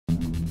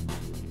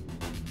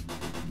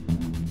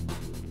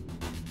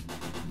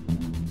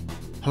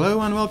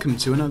Hello and welcome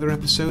to another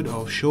episode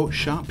of Short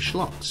Sharp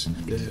Schlocks,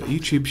 the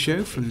YouTube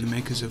show from the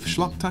makers of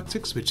Schlock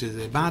Tactics, which is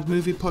a bad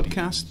movie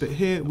podcast, but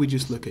here we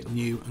just look at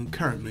new and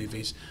current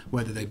movies,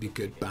 whether they be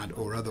good, bad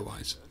or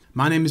otherwise.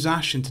 My name is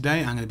Ash and today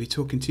I'm going to be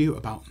talking to you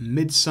about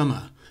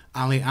Midsommar,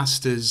 Ari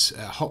Asters'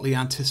 hotly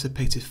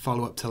anticipated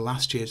follow-up to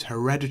last year's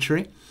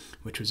Hereditary,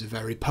 which was a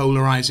very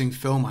polarising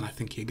film, and I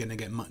think you're going to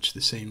get much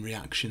the same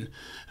reaction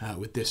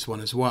with this one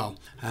as well.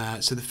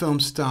 So the film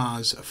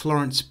stars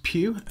Florence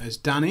Pugh as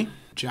Danny,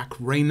 Jack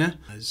Rayner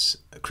as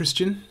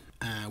Christian,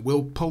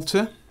 Will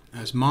Poulter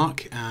as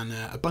Mark, and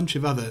a bunch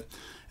of other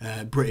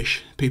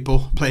British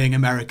people playing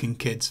American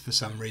kids for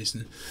some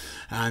reason.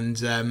 And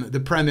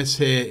the premise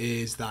here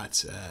is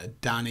that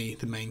Danny,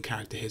 the main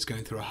character here, is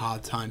going through a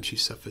hard time. She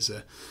suffers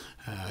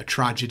a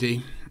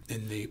tragedy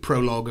in the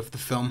prologue of the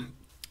film.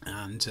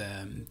 And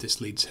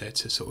this leads her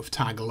to sort of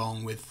tag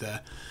along with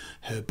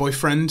her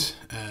boyfriend,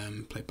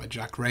 played by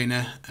Jack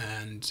Rayner,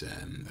 and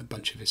a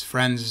bunch of his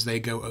friends as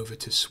they go over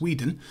to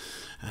Sweden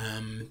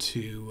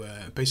to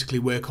basically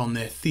work on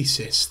their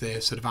thesis, their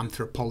sort of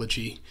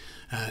anthropology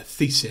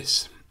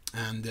thesis.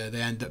 And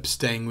they end up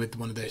staying with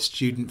one of their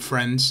student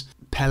friends,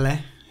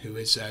 Pelle, who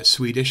is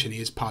Swedish, and he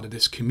is part of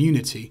this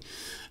community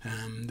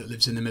that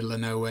lives in the middle of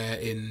nowhere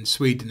in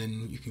Sweden,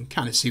 and you can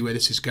kind of see where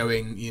this is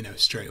going, you know,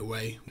 straight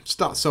away. It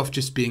starts off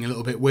just being a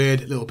little bit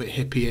weird, a little bit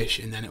hippie-ish,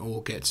 and then it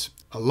all gets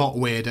a lot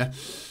weirder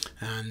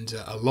and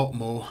a lot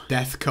more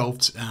death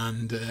cult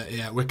and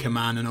Wicker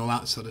Man and all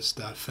that sort of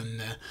stuff,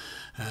 and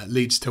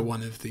leads to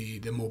one of the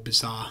more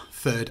bizarre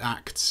third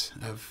acts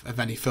of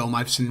any film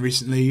I've seen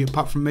recently,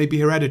 apart from maybe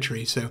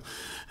Hereditary. So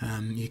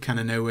you kind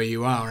of know where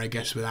you are, I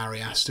guess, with Ari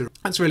Asters.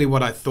 That's really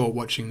what I thought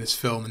watching this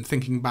film, and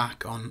thinking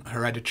back on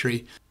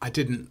Hereditary, I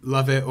didn't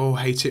love it or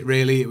hate it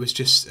really. It was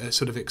just a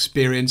sort of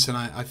experience, and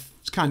I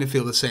kind of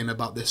feel the same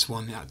about this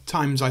one. At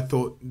times I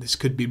thought this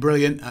could be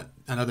brilliant,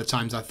 and other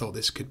times I thought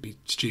this could be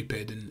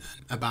stupid and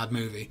a bad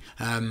movie.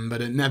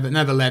 But it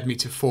never led me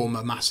to form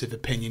a massive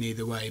opinion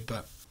either way.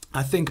 But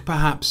I think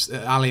perhaps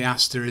Ari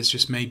Asters is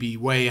just maybe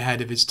way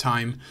ahead of his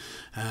time,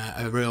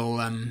 a real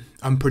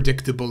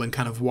unpredictable and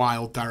kind of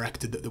wild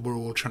director that we're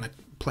all trying to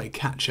play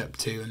catch up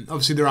to. And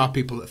obviously there are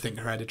people that think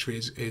Hereditary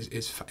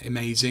is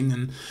amazing,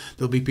 and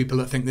there'll be people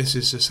that think this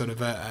is a sort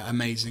of a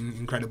amazing,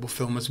 incredible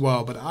film as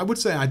well. But I would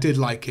say I did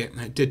like it,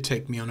 and it did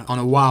take me on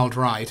a wild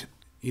ride.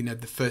 You know,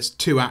 the first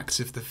two acts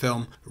of the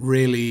film,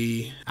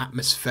 really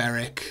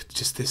atmospheric,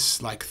 just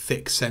this like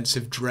thick sense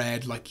of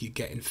dread like you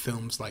get in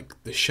films like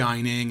The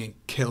Shining and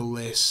Kill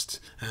List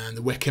and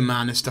The Wicker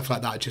Man and stuff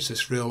like that. Just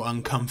this real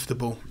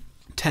uncomfortable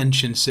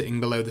tension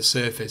sitting below the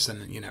surface,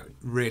 and, you know,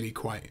 really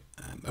quite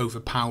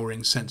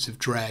overpowering sense of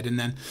dread. And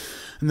then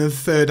the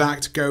third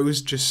act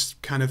goes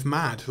just kind of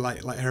mad,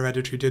 like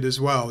Hereditary did as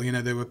well. You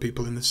know, there were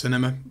people in the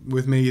cinema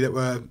with me that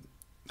were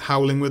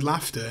howling with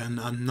laughter, and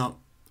I'm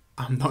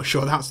not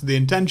sure that's the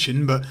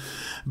intention, but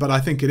I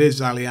think it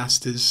is Ari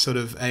Asters' sort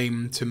of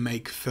aim to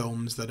make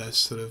films that are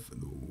sort of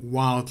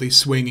wildly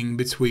swinging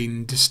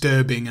between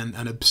disturbing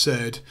and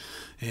absurd,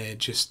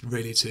 just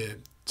really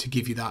to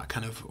give you that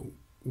kind of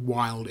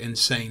wild,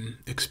 insane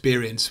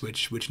experience,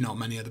 which not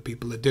many other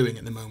people are doing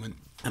at the moment.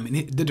 I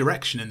mean, the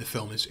direction in the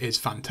film is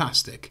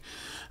fantastic.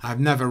 I've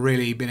never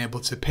really been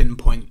able to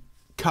pinpoint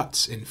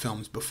cuts in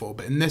films before,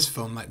 but in this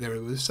film, like, there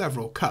were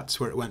several cuts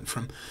where it went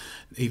from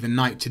even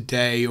night to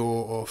day,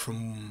 or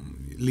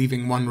from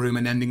leaving one room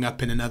and ending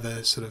up in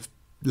another sort of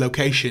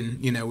location,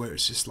 you know, where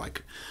it's just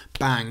like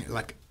bang,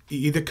 like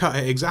either cut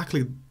at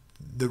exactly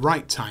the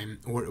right time,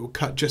 or it will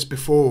cut just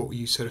before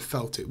you sort of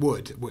felt it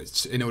would,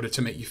 which in order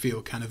to make you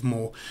feel kind of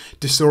more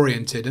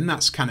disoriented. And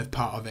that's kind of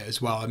part of it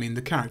as well. I mean,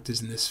 the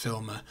characters in this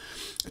film are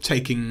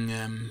taking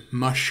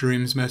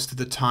mushrooms most of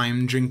the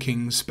time,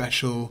 drinking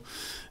special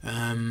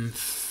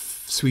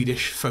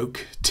Swedish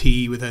folk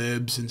tea with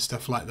herbs and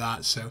stuff like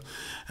that. So,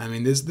 I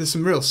mean, there's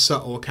some real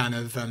subtle kind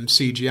of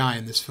CGI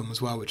in this film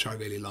as well, which I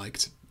really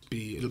liked.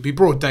 It'll be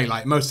broad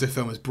daylight. Most of the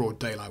film is broad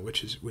daylight,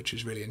 which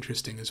is really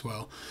interesting as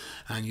well.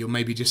 And you'll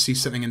maybe just see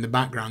something in the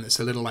background that's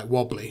a little like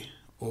wobbly,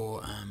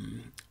 or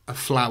a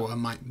flower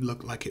might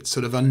look like it's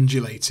sort of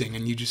undulating,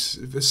 and you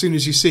just, as soon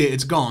as you see it,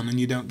 it's gone, and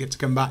you don't get to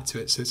come back to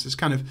it. So it's just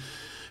kind of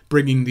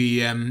bringing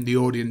the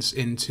audience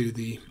into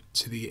the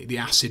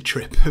acid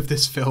trip of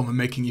this film, and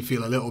making you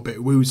feel a little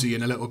bit woozy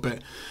and a little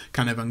bit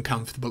kind of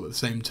uncomfortable at the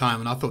same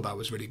time. And I thought that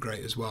was really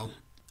great as well.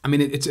 I mean,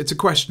 it's a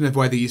question of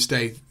whether you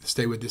stay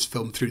with this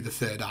film through the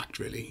third act,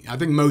 really. I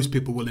think most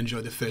people will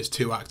enjoy the first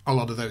two acts. A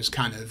lot of those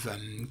kind of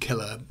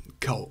killer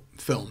cult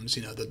films,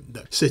 you know,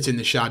 that sit in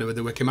the shadow of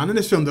the Wicker Man. And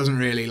this film doesn't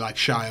really like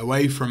shy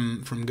away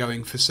from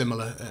going for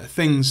similar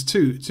things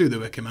to the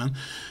Wicker Man.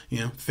 You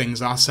know,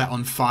 things are set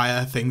on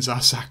fire, things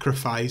are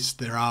sacrificed,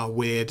 there are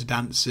weird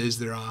dances,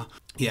 there are...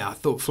 Yeah, I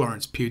thought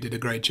Florence Pugh did a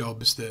great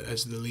job as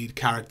the lead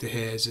character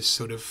here, as this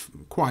sort of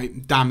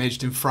quite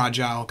damaged and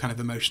fragile, kind of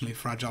emotionally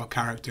fragile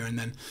character. And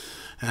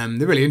then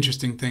the really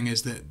interesting thing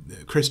is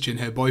that Christian,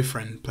 her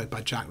boyfriend, played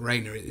by Jack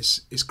Rayner,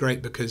 is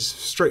great, because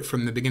straight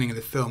from the beginning of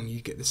the film you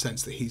get the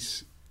sense that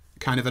he's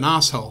kind of an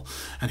asshole,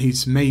 and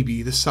he's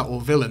maybe the subtle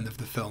villain of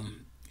the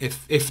film.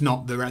 if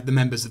not the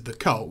members of the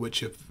cult,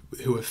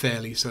 who are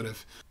fairly sort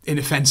of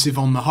inoffensive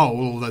on the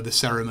whole, although the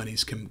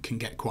ceremonies can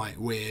get quite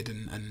weird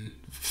and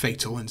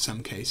fatal in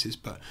some cases.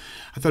 But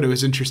I thought it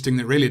was interesting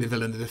that really the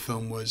villain of the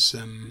film was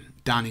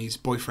Danny's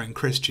boyfriend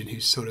Christian,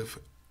 who's sort of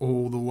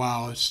all the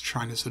while is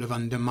trying to sort of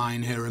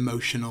undermine her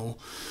emotional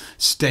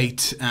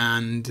state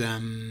and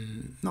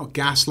not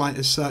gaslight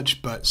as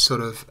such, but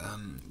sort of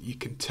you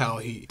can tell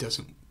he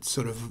doesn't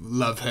sort of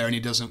love her and he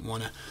doesn't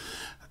want to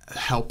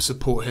help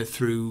support her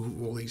through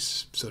all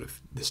these sort of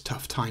this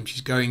tough time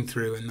she's going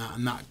through, and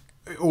that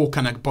it all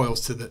kind of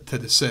boils to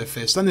the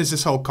surface. Then there's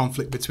this whole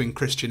conflict between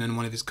Christian and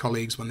one of his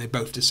colleagues when they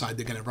both decide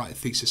they're going to write a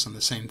thesis on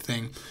the same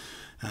thing.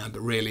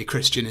 But really,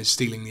 Christian is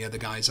stealing the other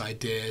guy's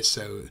idea.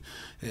 So,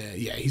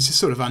 yeah, he's a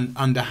sort of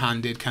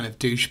underhanded kind of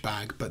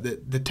douchebag. But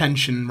the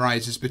tension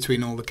rises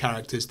between all the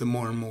characters the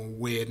more and more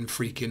weird and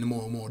freaky, and the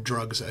more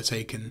drugs that are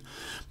taken.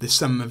 There's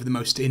some of the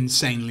most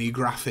insanely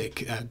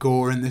graphic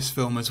gore in this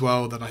film as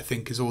well that I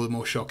think is all the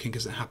more shocking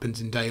because it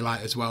happens in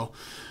daylight as well.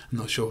 I'm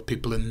not sure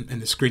people in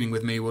the screening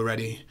with me were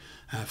ready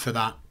for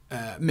that.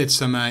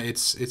 Midsommar,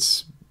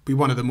 it's be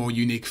one of the more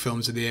unique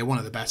films of the year, one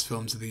of the best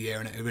films of the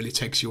year, and it really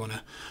takes you on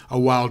a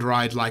wild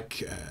ride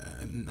like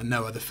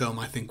no other film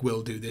I think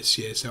will do this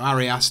year. So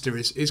Ari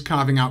Asters is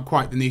carving out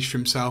quite the niche for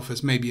himself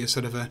as maybe a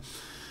sort of a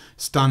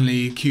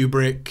Stanley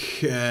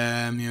Kubrick,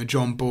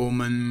 John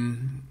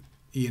Borman,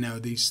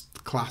 these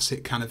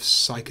classic kind of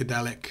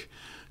psychedelic,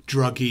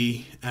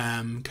 druggy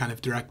kind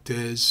of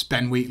directors.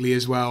 Ben Wheatley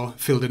as well,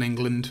 filmed in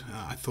England.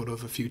 I thought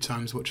of a few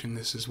times watching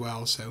this as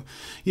well. So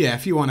yeah,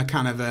 if you want to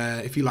kind of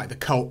if you like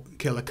the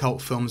killer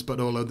cult films, but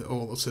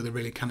also the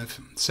really kind of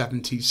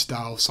 70s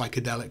style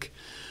psychedelic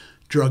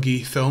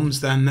druggy films,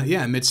 then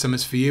yeah,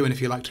 Midsommar's for you. And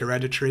if you liked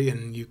Hereditary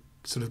and you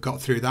sort of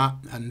got through that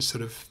and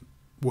sort of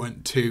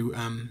weren't too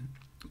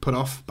put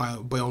off by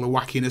all the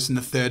wackiness in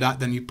the third act,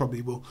 then you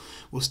probably will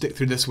stick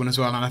through this one as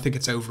well. And I think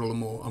it's overall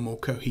a more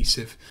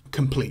cohesive,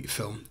 complete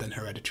film than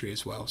Hereditary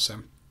as well. So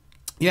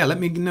yeah, let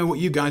me know what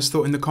you guys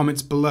thought in the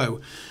comments below.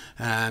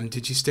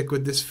 Did you stick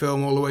with this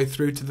film all the way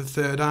through to the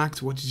third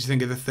act? What did you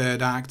think of the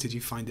third act? Did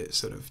you find it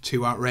sort of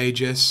too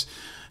outrageous,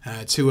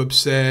 too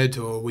absurd,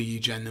 or were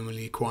you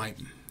genuinely quite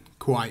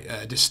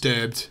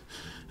disturbed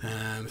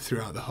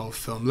throughout the whole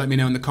film? Let me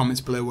know in the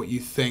comments below what you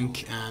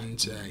think,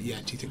 and yeah,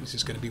 do you think this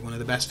is going to be one of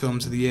the best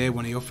films of the year,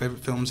 one of your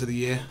favourite films of the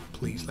year?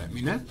 Please let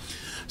me know.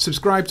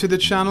 Subscribe to the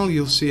channel,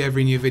 you'll see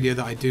every new video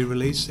that I do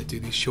release. I do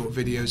these short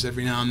videos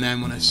every now and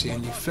then when I see a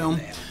new film,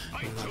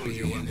 whether that be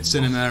in the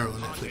cinema or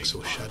Netflix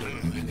or Shudder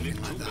or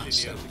anything like that.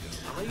 So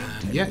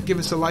yeah, give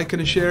us a like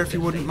and a share if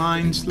you wouldn't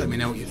mind. Let me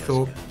know what you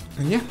thought.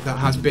 And yeah, that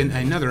has been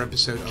another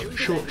episode of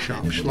Short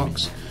Sharp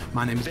Schlocks.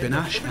 My name has been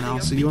Ash, and I'll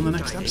see you on the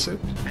next episode.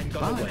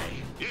 Bye.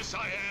 Yes,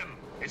 I am.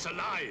 It's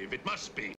alive. It must be.